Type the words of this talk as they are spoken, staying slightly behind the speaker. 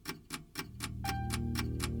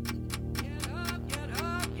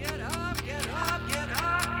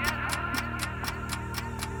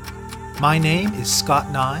My name is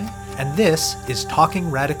Scott Nye, and this is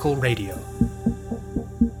Talking Radical Radio.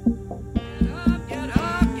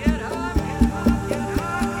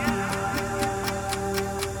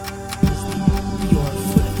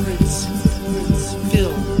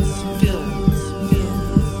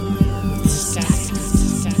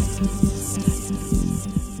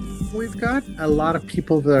 We've got a lot of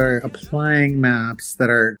people that are applying maps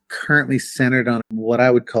that are currently centered on what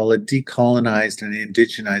I would call a decolonized and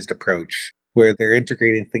indigenized approach, where they're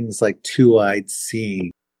integrating things like two-eyed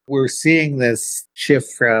seeing. We're seeing this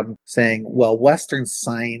shift from saying, well, Western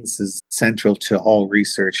science is central to all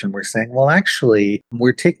research. And we're saying, well, actually,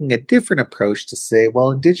 we're taking a different approach to say,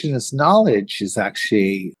 well, indigenous knowledge is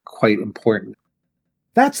actually quite important.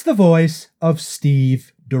 That's the voice of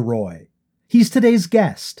Steve DeRoy. He's today's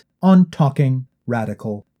guest on Talking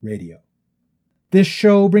Radical Radio. This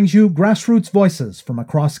show brings you grassroots voices from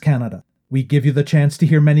across Canada. We give you the chance to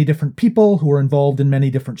hear many different people who are involved in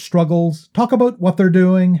many different struggles, talk about what they're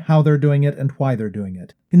doing, how they're doing it, and why they're doing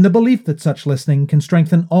it, in the belief that such listening can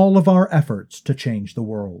strengthen all of our efforts to change the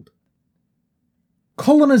world.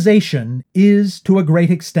 Colonization is, to a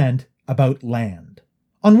great extent, about land.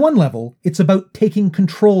 On one level, it's about taking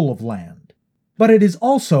control of land. But it is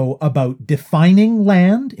also about defining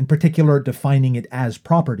land, in particular defining it as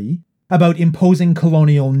property, about imposing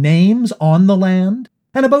colonial names on the land,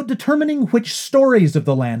 and about determining which stories of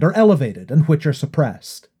the land are elevated and which are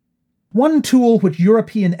suppressed. One tool which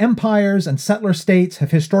European empires and settler states have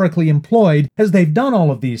historically employed as they've done all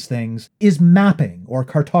of these things is mapping or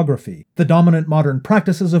cartography, the dominant modern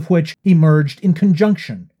practices of which emerged in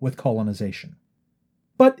conjunction with colonization.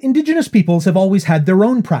 But Indigenous peoples have always had their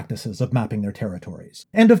own practices of mapping their territories,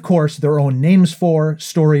 and of course their own names for,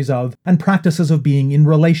 stories of, and practices of being in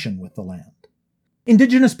relation with the land.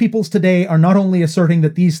 Indigenous peoples today are not only asserting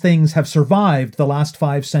that these things have survived the last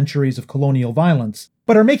 5 centuries of colonial violence,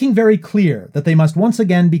 but are making very clear that they must once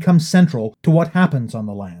again become central to what happens on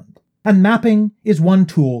the land. And mapping is one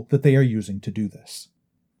tool that they are using to do this.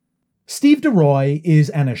 Steve DeRoy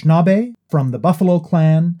is Anishinaabe, from the Buffalo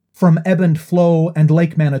Clan, from Ebb and Flow and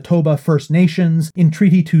Lake Manitoba First Nations in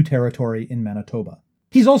Treaty 2 territory in Manitoba.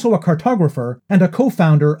 He's also a cartographer and a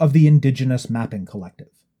co-founder of the Indigenous Mapping Collective.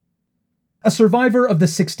 A survivor of the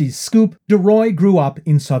 60s scoop, DeRoy grew up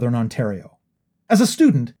in southern Ontario. As a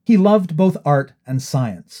student, he loved both art and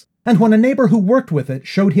science. And when a neighbor who worked with it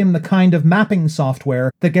showed him the kind of mapping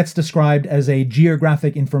software that gets described as a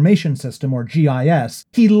Geographic Information System, or GIS,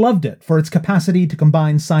 he loved it for its capacity to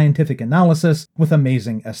combine scientific analysis with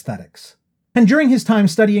amazing aesthetics. And during his time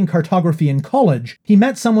studying cartography in college, he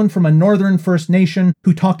met someone from a northern First Nation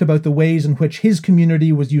who talked about the ways in which his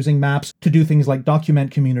community was using maps to do things like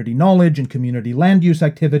document community knowledge and community land use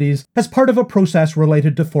activities as part of a process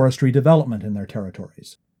related to forestry development in their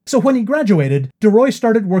territories. So when he graduated, DeRoy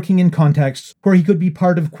started working in contexts where he could be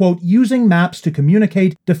part of, quote, using maps to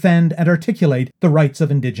communicate, defend, and articulate the rights of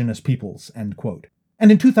Indigenous peoples, end quote.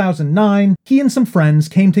 And in 2009, he and some friends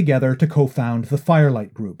came together to co-found the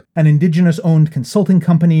Firelight Group, an Indigenous-owned consulting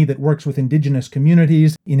company that works with Indigenous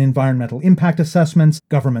communities in environmental impact assessments,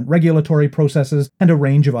 government regulatory processes, and a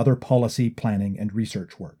range of other policy, planning, and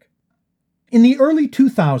research work. In the early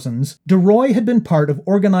 2000s, DeRoy had been part of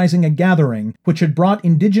organizing a gathering which had brought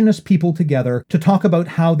Indigenous people together to talk about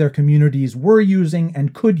how their communities were using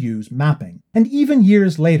and could use mapping. And even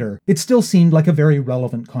years later, it still seemed like a very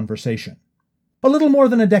relevant conversation. A little more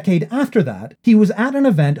than a decade after that, he was at an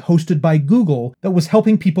event hosted by Google that was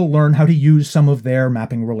helping people learn how to use some of their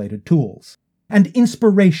mapping-related tools. And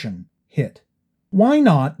inspiration hit. Why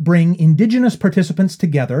not bring Indigenous participants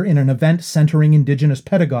together in an event centering Indigenous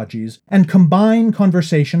pedagogies and combine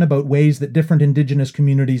conversation about ways that different Indigenous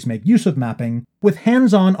communities make use of mapping with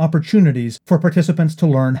hands-on opportunities for participants to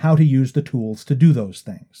learn how to use the tools to do those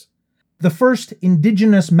things? The first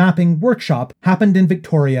Indigenous Mapping Workshop happened in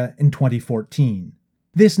Victoria in 2014.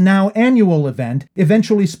 This now annual event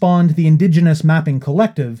eventually spawned the Indigenous Mapping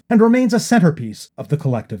Collective and remains a centerpiece of the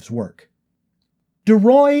collective's work.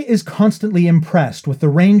 DeRoy is constantly impressed with the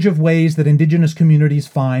range of ways that Indigenous communities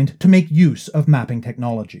find to make use of mapping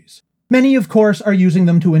technologies. Many, of course, are using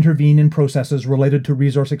them to intervene in processes related to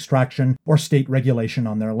resource extraction or state regulation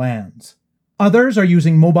on their lands. Others are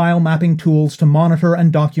using mobile mapping tools to monitor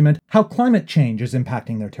and document how climate change is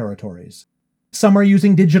impacting their territories. Some are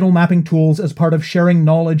using digital mapping tools as part of sharing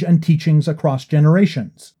knowledge and teachings across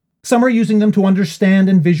generations. Some are using them to understand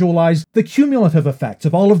and visualize the cumulative effects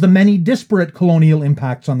of all of the many disparate colonial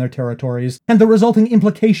impacts on their territories and the resulting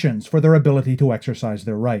implications for their ability to exercise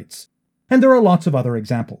their rights. And there are lots of other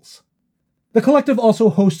examples. The collective also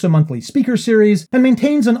hosts a monthly speaker series and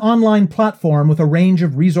maintains an online platform with a range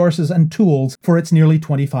of resources and tools for its nearly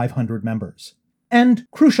 2,500 members. And,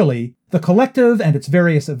 crucially, the collective and its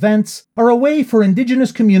various events are a way for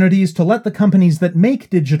Indigenous communities to let the companies that make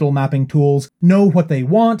digital mapping tools know what they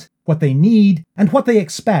want, what they need, and what they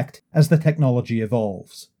expect as the technology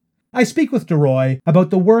evolves. I speak with DeRoy about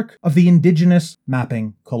the work of the Indigenous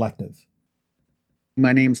Mapping Collective.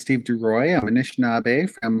 My name's Steve DeRoy. I'm Anishinaabe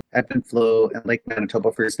from Edmund Flow and Lake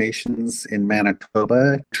Manitoba First Nations in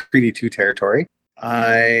Manitoba, Treaty 2 territory.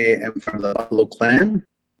 I am from the Buffalo Clan.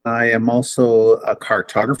 I am also a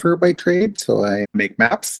cartographer by trade, so I make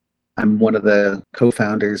maps. I'm one of the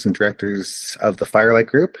co-founders and directors of the Firelight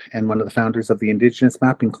Group and one of the founders of the Indigenous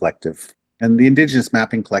Mapping Collective. And the Indigenous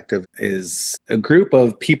Mapping Collective is a group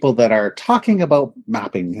of people that are talking about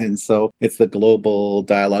mapping. And so it's the global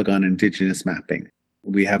dialogue on Indigenous mapping.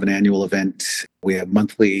 We have an annual event. We have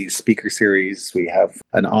monthly speaker series. We have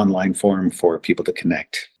an online forum for people to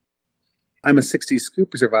connect. I'm a 60s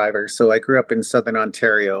scoop survivor, so I grew up in Southern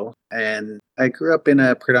Ontario, and I grew up in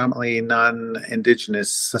a predominantly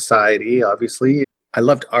non-Indigenous society, obviously. I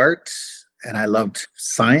loved art, and I loved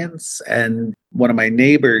science, and one of my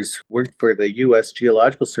neighbors worked for the U.S.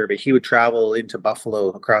 Geological Survey. He would travel into Buffalo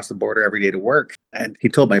across the border every day to work. And he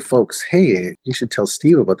told my folks, hey, you should tell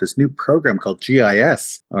Steve about this new program called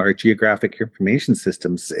GIS, or Geographic Information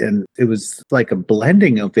Systems. And it was like a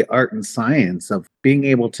blending of the art and science of being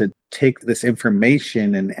able to take this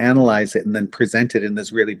information and analyze it and then present it in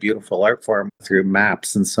this really beautiful art form through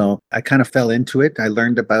maps. And so I kind of fell into it. I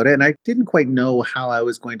learned about it and I didn't quite know how I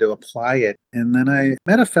was going to apply it. And then I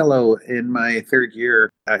met a fellow in my third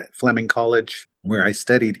year at Fleming College where I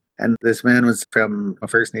studied. And this man was from a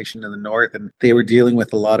First Nation in the north, and they were dealing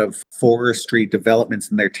with a lot of forestry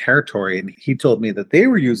developments in their territory. And he told me that they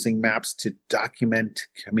were using maps to document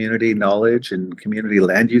community knowledge and community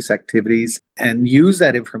land use activities and use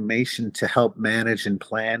that information to help manage and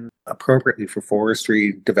plan appropriately for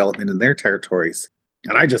forestry development in their territories.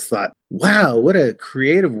 And I just thought, wow, what a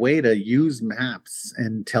creative way to use maps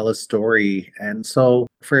and tell a story. And so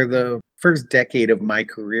for the first decade of my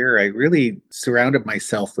career, I really surrounded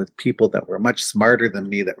myself with people that were much smarter than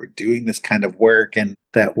me, that were doing this kind of work and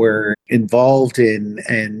that were involved in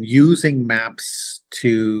and using maps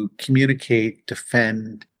to communicate,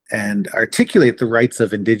 defend, and articulate the rights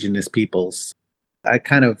of Indigenous peoples. I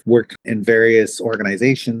kind of worked in various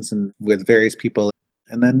organizations and with various people.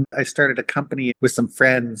 And then I started a company with some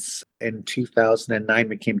friends in 2009.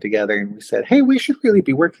 We came together and we said, hey, we should really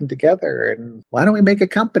be working together. And why don't we make a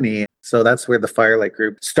company? So that's where the Firelight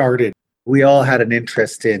Group started. We all had an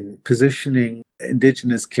interest in positioning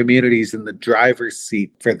Indigenous communities in the driver's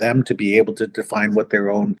seat for them to be able to define what their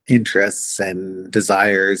own interests and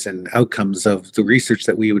desires and outcomes of the research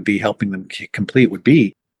that we would be helping them complete would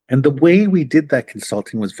be. And the way we did that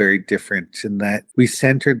consulting was very different in that we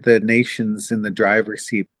centered the nations in the driver's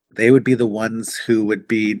seat. They would be the ones who would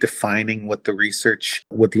be defining what the research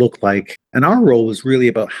would look like. And our role was really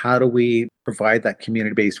about how do we provide that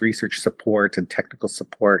community-based research support and technical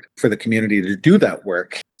support for the community to do that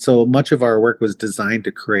work. So much of our work was designed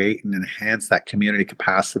to create and enhance that community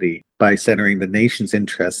capacity by centering the nation's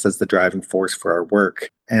interests as the driving force for our work.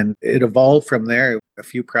 And it evolved from there.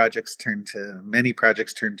 Many projects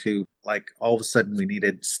turned to like all of a sudden we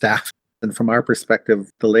needed staff. And from our perspective,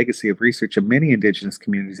 the legacy of research in many Indigenous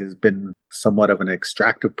communities has been somewhat of an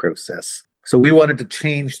extractive process. So we wanted to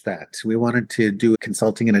change that. We wanted to do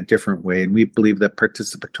consulting in a different way. And we believe that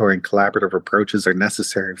participatory and collaborative approaches are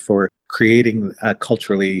necessary for creating a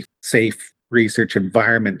culturally safe research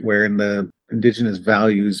environment wherein the Indigenous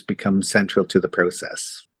values become central to the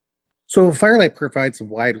process. So Firelight provides a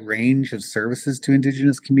wide range of services to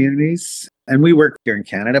Indigenous communities. And we work here in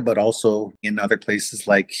Canada, but also in other places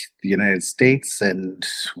like the United States. And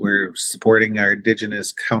we're supporting our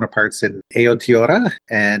Indigenous counterparts in Aotearoa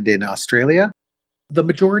and in Australia. The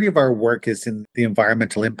majority of our work is in the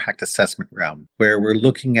environmental impact assessment realm, where we're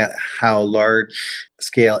looking at how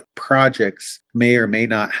large-scale projects may or may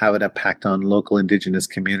not have an impact on local Indigenous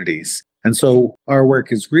communities. And so our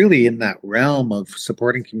work is really in that realm of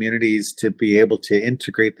supporting communities to be able to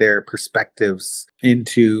integrate their perspectives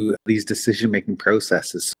into these decision-making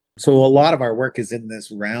processes. So a lot of our work is in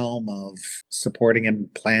this realm of supporting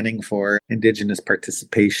and planning for Indigenous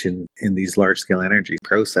participation in these large-scale energy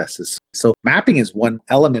processes. So mapping is one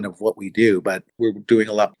element of what we do, but we're doing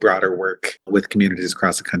a lot broader work with communities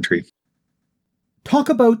across the country. Talk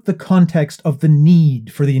about the context of the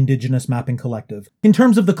need for the Indigenous Mapping Collective in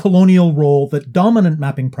terms of the colonial role that dominant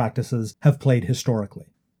mapping practices have played historically.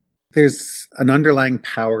 There's an underlying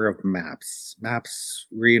power of maps. Maps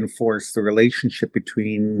reinforce the relationship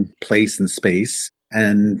between place and space.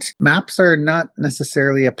 And maps are not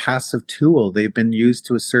necessarily a passive tool. They've been used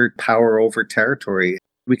to assert power over territory.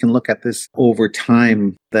 We can look at this over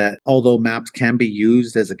time that although maps can be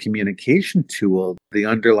used as a communication tool, the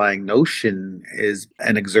underlying notion is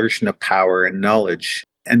an exertion of power and knowledge.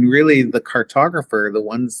 And really, the cartographer, the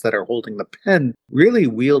ones that are holding the pen, really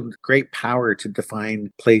wield great power to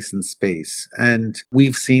define place and space. And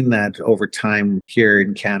we've seen that over time here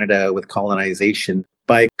in Canada with colonization.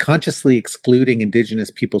 By consciously excluding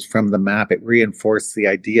Indigenous peoples from the map, it reinforced the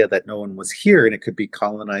idea that no one was here and it could be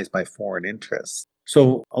colonized by foreign interests.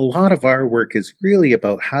 So a lot of our work is really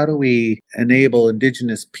about how do we enable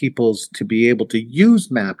Indigenous peoples to be able to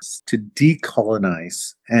use maps to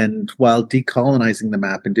decolonize. And while decolonizing the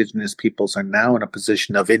map, Indigenous peoples are now in a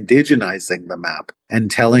position of indigenizing the map and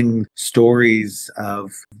telling stories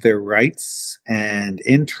of their rights and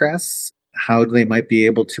interests, how they might be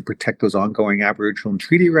able to protect those ongoing Aboriginal and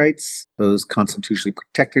treaty rights, those constitutionally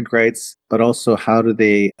protected rights, but also how do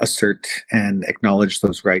they assert and acknowledge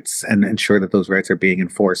those rights and ensure that those rights are being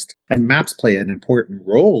enforced. And maps play an important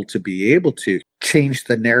role to be able to change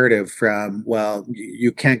the narrative from, well,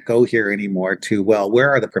 you can't go here anymore to, well, where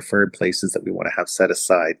are the preferred places that we want to have set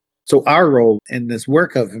aside? So our role in this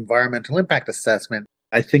work of environmental impact assessment,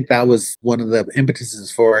 I think that was one of the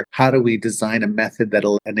impetuses for how do we design a method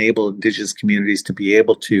that'll enable Indigenous communities to be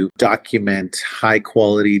able to document high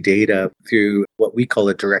quality data through what we call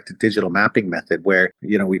a directed digital mapping method, where,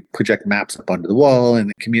 we project maps up onto the wall and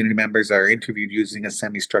the community members are interviewed using a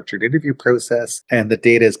semi-structured interview process, and the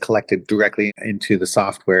data is collected directly into the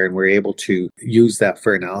software, and we're able to use that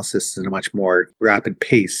for analysis at a much more rapid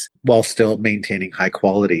pace while still maintaining high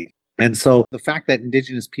quality. And so the fact that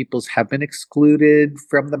Indigenous peoples have been excluded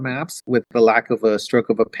from the maps with the lack of a stroke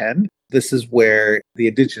of a pen, this is where the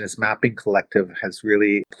Indigenous Mapping Collective has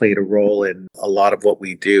really played a role in a lot of what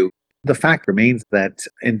we do. The fact remains that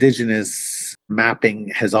Indigenous mapping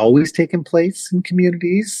has always taken place in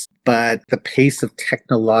communities, but the pace of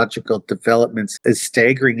technological developments is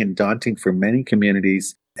staggering and daunting for many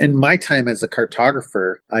communities. In my time as a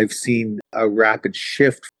cartographer, I've seen a rapid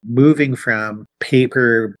shift moving from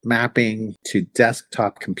paper mapping to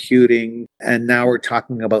desktop computing. And now we're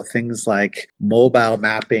talking about things like mobile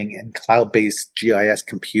mapping and cloud-based GIS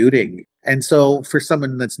computing. And so for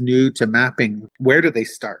someone that's new to mapping, where do they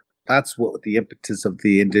start? That's what the impetus of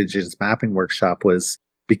the Indigenous Mapping Workshop was.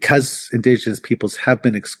 Because Indigenous peoples have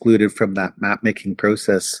been excluded from that map-making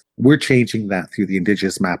process, we're changing that through the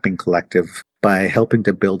Indigenous Mapping Collective by helping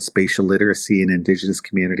to build spatial literacy in Indigenous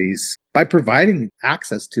communities, by providing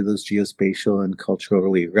access to those geospatial and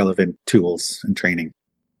culturally relevant tools and training.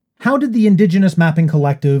 How did the Indigenous Mapping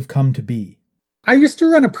Collective come to be? I used to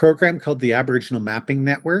run a program called the Aboriginal Mapping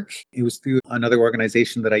Network. It was through another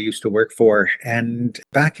organization that I used to work for. And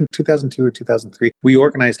back in 2002 or 2003, we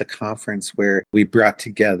organized a conference where we brought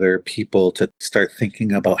together people to start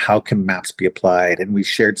thinking about how can maps be applied. And we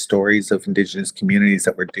shared stories of Indigenous communities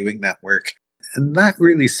that were doing that work. And that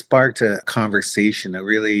really sparked a conversation, a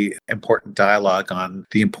really important dialogue on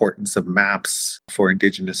the importance of maps for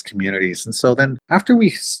Indigenous communities. And so then after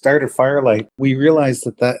we started Firelight, we realized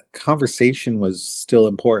that that conversation was still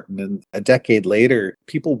important. And a decade later,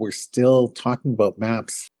 people were still talking about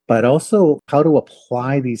maps, but also how to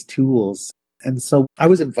apply these tools. And so I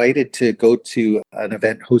was invited to go to an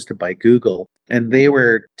event hosted by Google, and they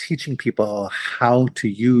were teaching people how to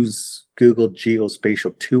use Google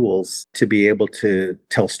geospatial tools to be able to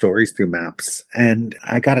tell stories through maps. And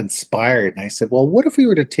I got inspired and I said, well, what if we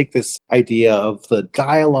were to take this idea of the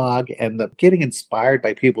dialogue and the getting inspired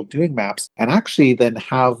by people doing maps and actually then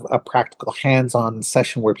have a practical hands-on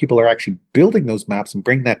session where people are actually building those maps and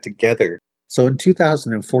bring that together. So in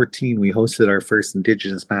 2014, we hosted our first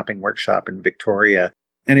Indigenous Mapping Workshop in Victoria.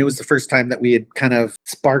 And it was the first time that we had kind of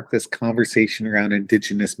sparked this conversation around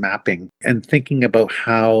Indigenous mapping and thinking about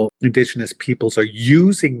how Indigenous peoples are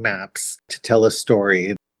using maps to tell a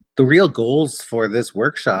story. The real goals for this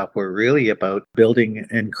workshop were really about building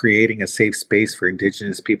and creating a safe space for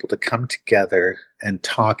Indigenous people to come together and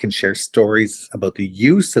talk and share stories about the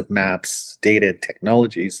use of maps, data, and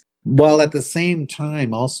technologies, while at the same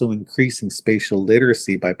time also increasing spatial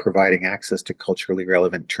literacy by providing access to culturally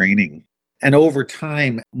relevant training. And over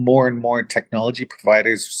time, more and more technology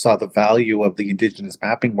providers saw the value of the Indigenous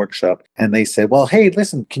Mapping Workshop. And they said, well, hey,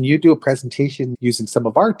 listen, can you do a presentation using some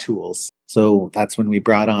of our tools? So that's when we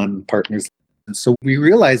brought on partners. And so we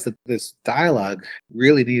realized that this dialogue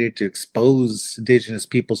really needed to expose Indigenous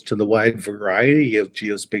peoples to the wide variety of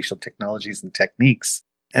geospatial technologies and techniques.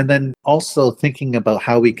 And then also thinking about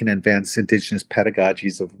how we can advance Indigenous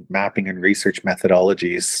pedagogies of mapping and research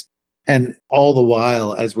methodologies. And all the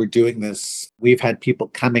while, as we're doing this, we've had people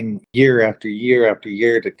coming year after year after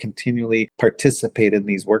year to continually participate in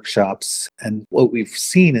these workshops. And what we've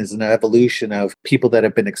seen is an evolution of people that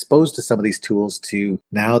have been exposed to some of these tools to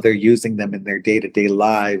now they're using them in their day-to-day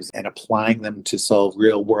lives and applying them to solve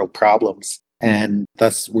real-world problems. And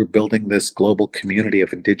thus, we're building this global community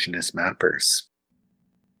of Indigenous mappers.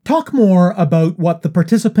 Talk more about what the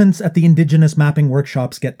participants at the Indigenous mapping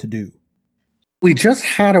workshops get to do. We just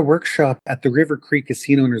had a workshop at the River Creek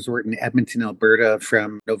Casino and Resort in Edmonton, Alberta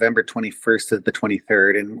from November 21st to the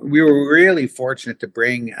 23rd. And we were really fortunate to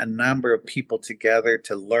bring a number of people together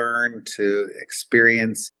to learn, to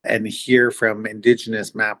experience, and hear from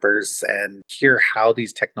Indigenous mappers and hear how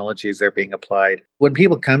these technologies are being applied. When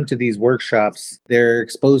people come to these workshops, they're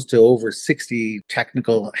exposed to over 60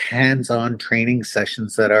 technical hands-on training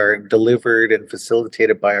sessions that are delivered and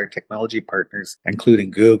facilitated by our technology partners, including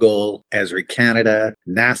Google, Esri Canada,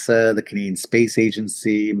 NASA, the Canadian Space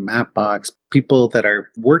Agency, Mapbox, people that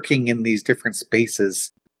are working in these different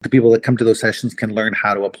spaces. The people that come to those sessions can learn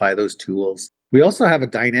how to apply those tools. We also have a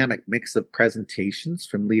dynamic mix of presentations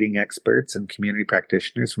from leading experts and community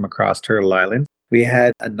practitioners from across Turtle Island. We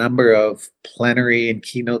had a number of plenary and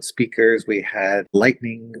keynote speakers. We had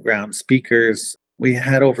lightning round speakers. We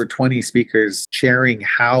had over 20 speakers sharing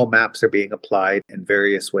how maps are being applied in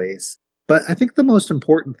various ways. But I think the most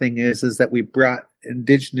important thing is that we brought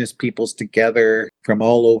Indigenous peoples together from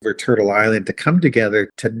all over Turtle Island to come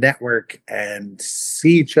together to network and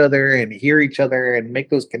see each other and hear each other and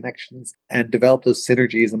make those connections and develop those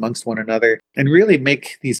synergies amongst one another and really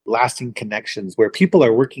make these lasting connections where people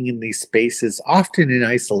are working in these spaces, often in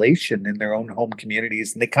isolation in their own home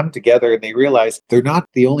communities, and they come together and they realize they're not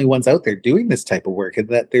the only ones out there doing this type of work and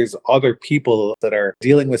that there's other people that are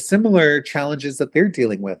dealing with similar challenges that they're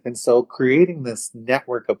dealing with. And so creating this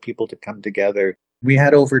network of people to come together. We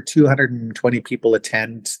had over 220 people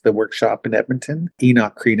attend the workshop in Edmonton,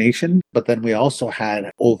 Enoch Cree Nation, but then we also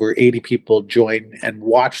had over 80 people join and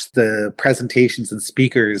watch the presentations and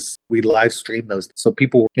speakers. We live streamed those. So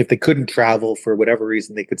people, if they couldn't travel for whatever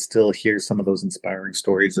reason, they could still hear some of those inspiring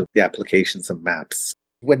stories of the applications of maps.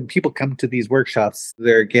 When people come to these workshops,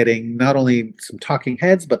 they're getting not only some talking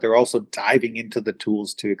heads, but they're also diving into the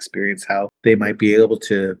tools to experience how they might be able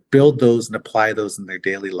to build those and apply those in their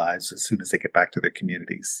daily lives as soon as they get back to their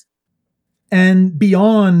communities. And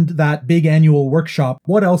beyond that big annual workshop,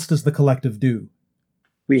 what else does the collective do?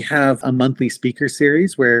 We have a monthly speaker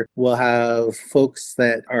series where we'll have folks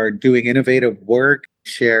that are doing innovative work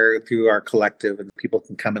share through our collective, and people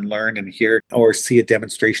can come and learn and hear or see a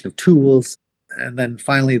demonstration of tools. And then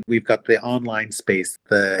finally, we've got the online space,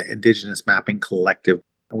 the Indigenous Mapping Collective.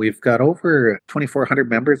 We've got over 2,400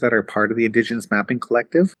 members that are part of the Indigenous Mapping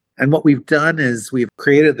Collective. And what we've done is we've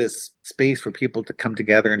created this space for people to come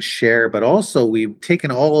together and share, but also we've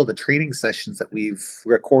taken all of the training sessions that we've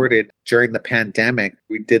recorded during the pandemic.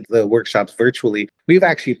 We did the workshops virtually. We've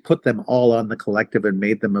actually put them all on the collective and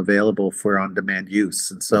made them available for on-demand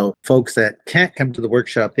use. And so folks that can't come to the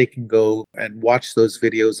workshop, they can go and watch those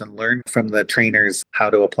videos and learn from the trainers how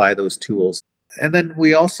to apply those tools. And then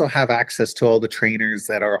we also have access to all the trainers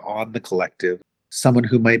that are on the collective. Someone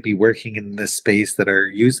who might be working in this space that are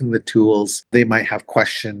using the tools, they might have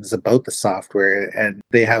questions about the software and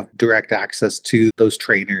they have direct access to those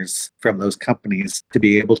trainers from those companies to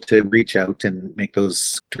be able to reach out and make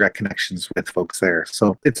those direct connections with folks there.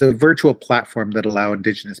 So it's a virtual platform that allows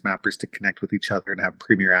Indigenous mappers to connect with each other and have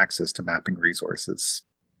premier access to mapping resources.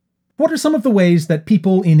 What are some of the ways that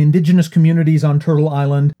people in Indigenous communities on Turtle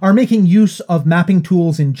Island are making use of mapping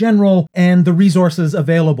tools in general and the resources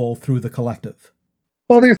available through the collective?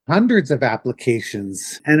 Well, there's hundreds of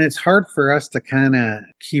applications, and it's hard for us to kind of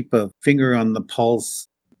keep a finger on the pulse.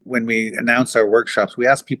 When we announce our workshops, we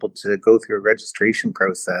ask people to go through a registration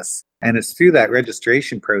process. And it's through that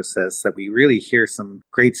registration process that we really hear some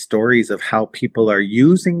great stories of how people are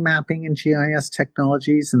using mapping and GIS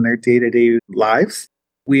technologies in their day-to-day lives.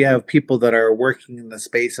 We have people that are working in the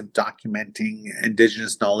space of documenting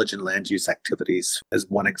Indigenous knowledge and land use activities as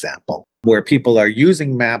one example, where people are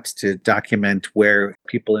using maps to document where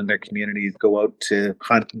people in their communities go out to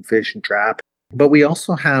hunt and fish and trap. But we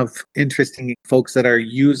also have interesting folks that are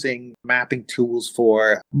using mapping tools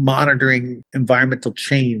for monitoring environmental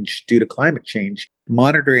change due to climate change,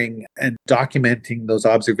 monitoring and documenting those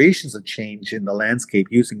observations of change in the landscape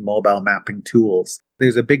using mobile mapping tools.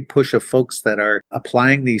 There's a big push of folks that are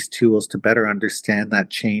applying these tools to better understand that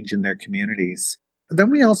change in their communities. Then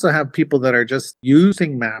we also have people that are just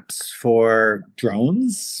using maps for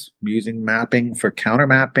drones, using mapping for counter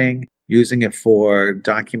mapping, using it for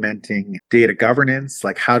documenting data governance,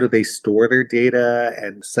 like how do they store their data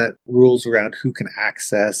and set rules around who can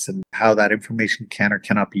access and how that information can or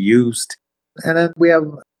cannot be used. And then we have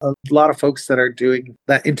a lot of folks that are doing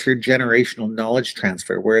that intergenerational knowledge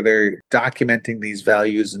transfer where they're documenting these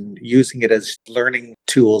values and using it as learning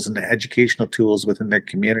tools and educational tools within their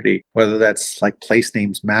community, whether that's like place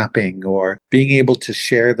names mapping or being able to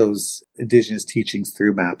share those Indigenous teachings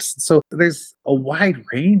through maps. So there's a wide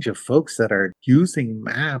range of folks that are using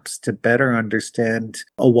maps to better understand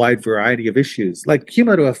a wide variety of issues. Like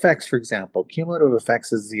cumulative effects, for example. Cumulative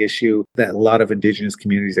effects is the issue that a lot of Indigenous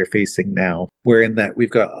communities are facing now, wherein that we've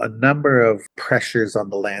got a number of pressures on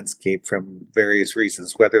the landscape from various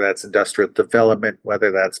reasons, whether that's industrial development,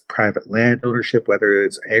 whether that's private land ownership, whether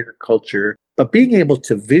it's agriculture. But being able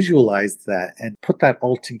to visualize that and put that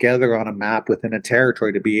all together on a map within a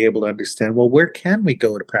territory to be able to understand, well, where can we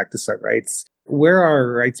go to practice our rights? Where are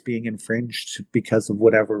our rights being infringed because of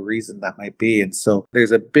whatever reason that might be? And so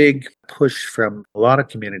there's a big push from a lot of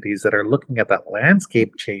communities that are looking at that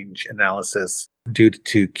landscape change analysis due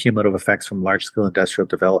to cumulative effects from large-scale industrial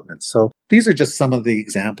development. So these are just some of the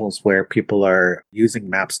examples where people are using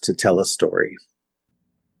maps to tell a story.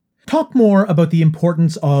 Talk more about the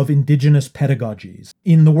importance of Indigenous pedagogies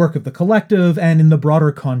in the work of the collective and in the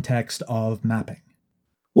broader context of mapping.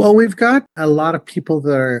 Well, we've got a lot of people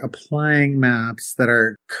that are applying maps that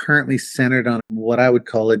are currently centered on what I would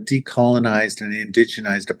call a decolonized and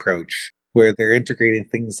indigenized approach, where they're integrating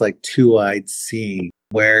things like two-eyed seeing,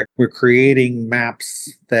 where we're creating maps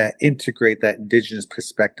that integrate that Indigenous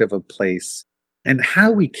perspective of place. And how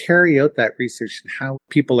we carry out that research and how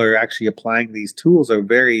people are actually applying these tools are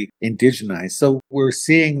very indigenized. So we're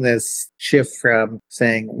seeing this shift from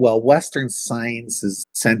saying, well, Western science is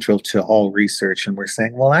central to all research. And we're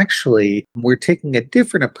saying, well, actually, we're taking a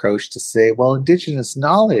different approach to say, well, Indigenous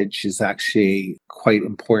knowledge is actually quite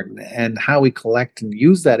important. And how we collect and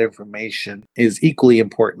use that information is equally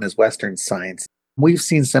important as Western science. We've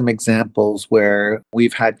seen some examples where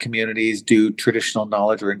we've had communities do traditional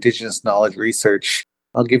knowledge or Indigenous knowledge research.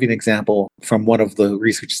 I'll give you an example from one of the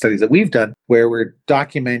research studies that we've done where we're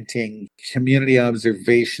documenting community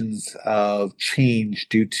observations of change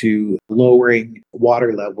due to lowering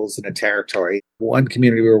water levels in a territory. One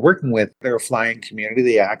community we were working with, they're a flying community.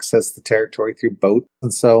 They access the territory through boat.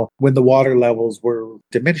 And so when the water levels were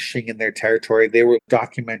diminishing in their territory, they were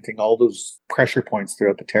documenting all those pressure points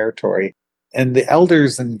throughout the territory. And the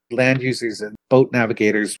elders and land users and boat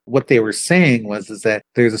navigators, what they were saying was that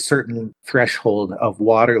there's a certain threshold of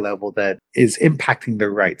water level that is impacting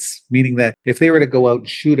their rights, meaning that if they were to go out and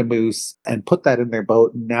shoot a moose and put that in their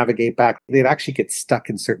boat and navigate back, they'd actually get stuck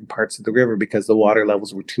in certain parts of the river because the water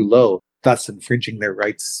levels were too low, thus infringing their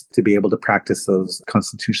rights to be able to practice those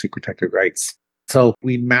constitutionally protected rights. So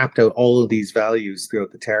we mapped out all of these values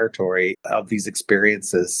throughout the territory of these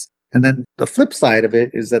experiences. And then the flip side of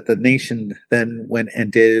it is that the nation then went and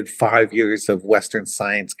did 5 years of Western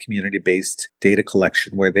science community-based data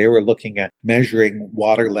collection where they were looking at measuring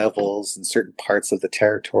water levels in certain parts of the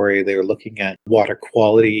territory. They were looking at water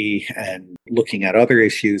quality and looking at other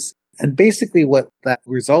issues. And basically what that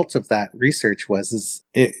result of that research was is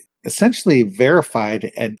it essentially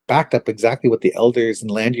verified and backed up exactly what the elders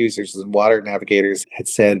and land users and water navigators had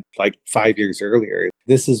said like 5 years earlier.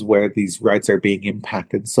 This is where these rights are being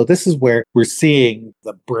impacted. So this is where we're seeing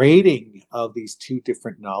the braiding of these two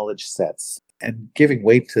different knowledge sets, and giving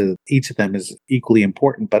weight to each of them is equally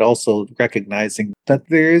important, but also recognizing that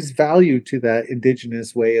there is value to that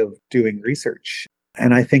Indigenous way of doing research.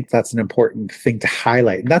 And I think that's an important thing to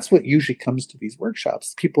highlight. And that's what usually comes to these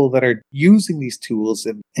workshops. People that are using these tools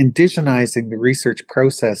and indigenizing the research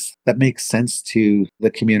process that makes sense to the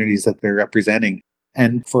communities that they're representing.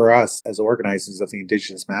 And for us as organizers of the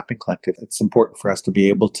Indigenous Mapping Collective, it's important for us to be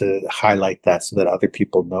able to highlight that so that other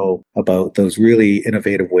people know about those really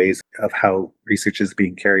innovative ways of how research is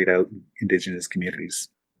being carried out in Indigenous communities.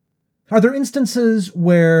 Are there instances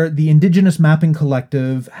where the Indigenous Mapping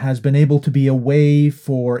Collective has been able to be a way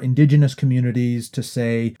for Indigenous communities to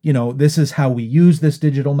say, you know, this is how we use this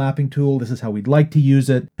digital mapping tool, this is how we'd like to use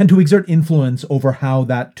it, and to exert influence over how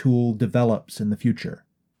that tool develops in the future?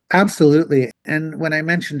 Absolutely. And when I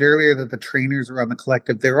mentioned earlier that the trainers are on the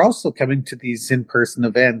collective, they're also coming to these in-person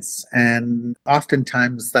events. And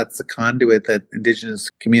oftentimes that's the conduit that Indigenous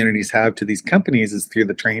communities have to these companies is through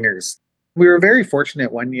the trainers. We were very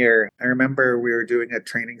fortunate one year. I remember we were doing a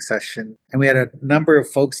training session and we had a number of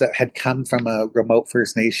folks that had come from a remote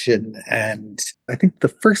First Nation. And I think the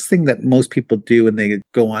first thing that most people do when they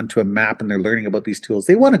go onto a map and they're learning about these tools,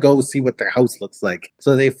 they want to go see what their house looks like.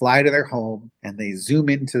 So they fly to their home and they zoom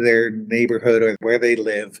into their neighborhood or where they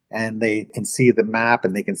live and they can see the map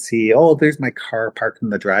and they can see, oh, there's my car parked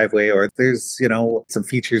in the driveway, or there's, some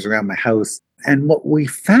features around my house. And what we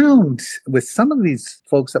found with some of these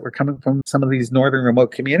folks that were coming from some of these northern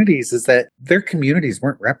remote communities is that their communities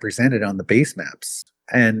weren't represented on the base maps.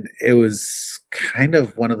 And it was kind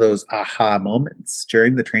of one of those aha moments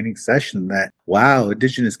during the training session that, wow,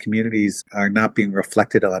 Indigenous communities are not being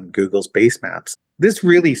reflected on Google's base maps. This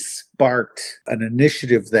really sparked an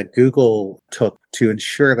initiative that Google took to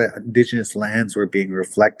ensure that Indigenous lands were being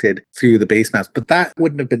reflected through the base maps. But that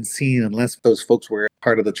wouldn't have been seen unless those folks were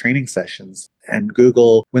part of the training sessions. And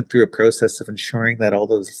Google went through a process of ensuring that all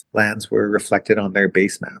those lands were reflected on their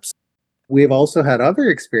base maps. We've also had other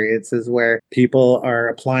experiences where people are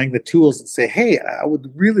applying the tools and say, hey, I would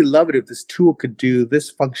really love it if this tool could do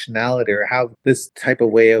this functionality or have this type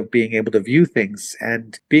of way of being able to view things,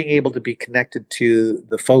 and being able to be connected to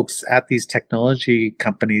the folks at these technology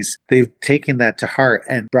companies. They've taken that to heart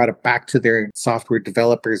and brought it back to their software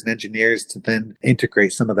developers and engineers to then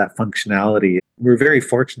integrate some of that functionality. We're very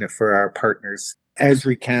fortunate for our partners.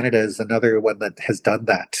 Esri Canada is another one that has done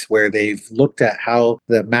that, where they've looked at how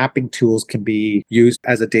the mapping tools can be used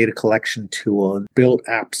as a data collection tool and build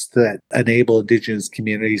apps that enable Indigenous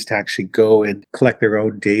communities to actually go and collect their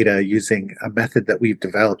own data using a method that we've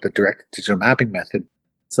developed, a direct digital mapping method.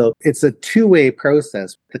 So it's a two-way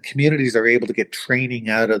process. The communities are able to get training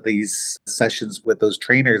out of these sessions with those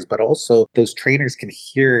trainers, but also those trainers can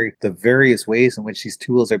hear the various ways in which these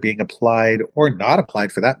tools are being applied or not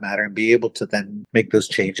applied for that matter, and be able to then make those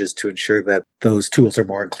changes to ensure that those tools are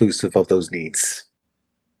more inclusive of those needs.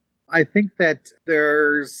 I think that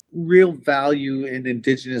there's real value in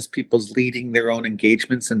Indigenous peoples leading their own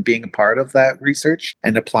engagements and being a part of that research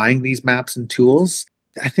and applying these maps and tools.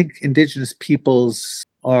 I think Indigenous peoples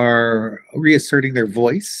are reasserting their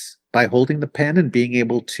voice by holding the pen and being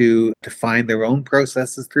able to define their own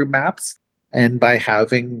processes through maps, and by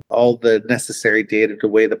having all the necessary data to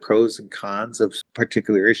weigh the pros and cons of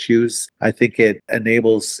particular issues. I think it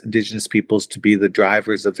enables Indigenous peoples to be the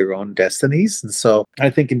drivers of their own destinies. And so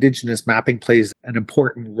I think Indigenous mapping plays an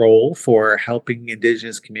important role for helping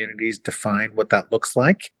Indigenous communities define what that looks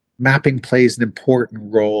like. Mapping plays an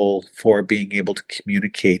important role for being able to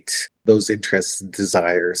communicate those interests and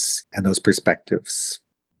desires and those perspectives.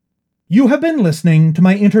 You have been listening to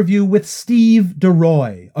my interview with Steve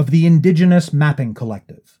DeRoy of the Indigenous Mapping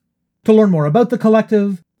Collective. To learn more about the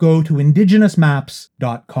collective, go to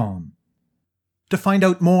indigenousmaps.com. To find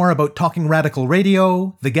out more about Talking Radical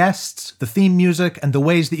Radio, the guests, the theme music, and the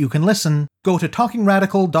ways that you can listen, go to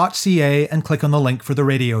talkingradical.ca and click on the link for the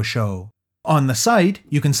radio show. On the site,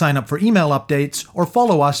 you can sign up for email updates or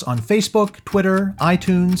follow us on Facebook, Twitter,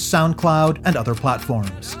 iTunes, SoundCloud, and other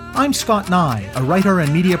platforms. I'm Scott Nye, a writer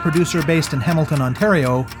and media producer based in Hamilton,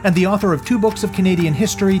 Ontario, and the author of 2 books of Canadian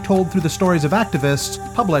history told through the stories of activists,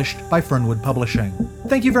 published by Fernwood Publishing.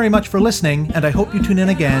 Thank you very much for listening, and I hope you tune in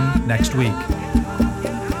again next week.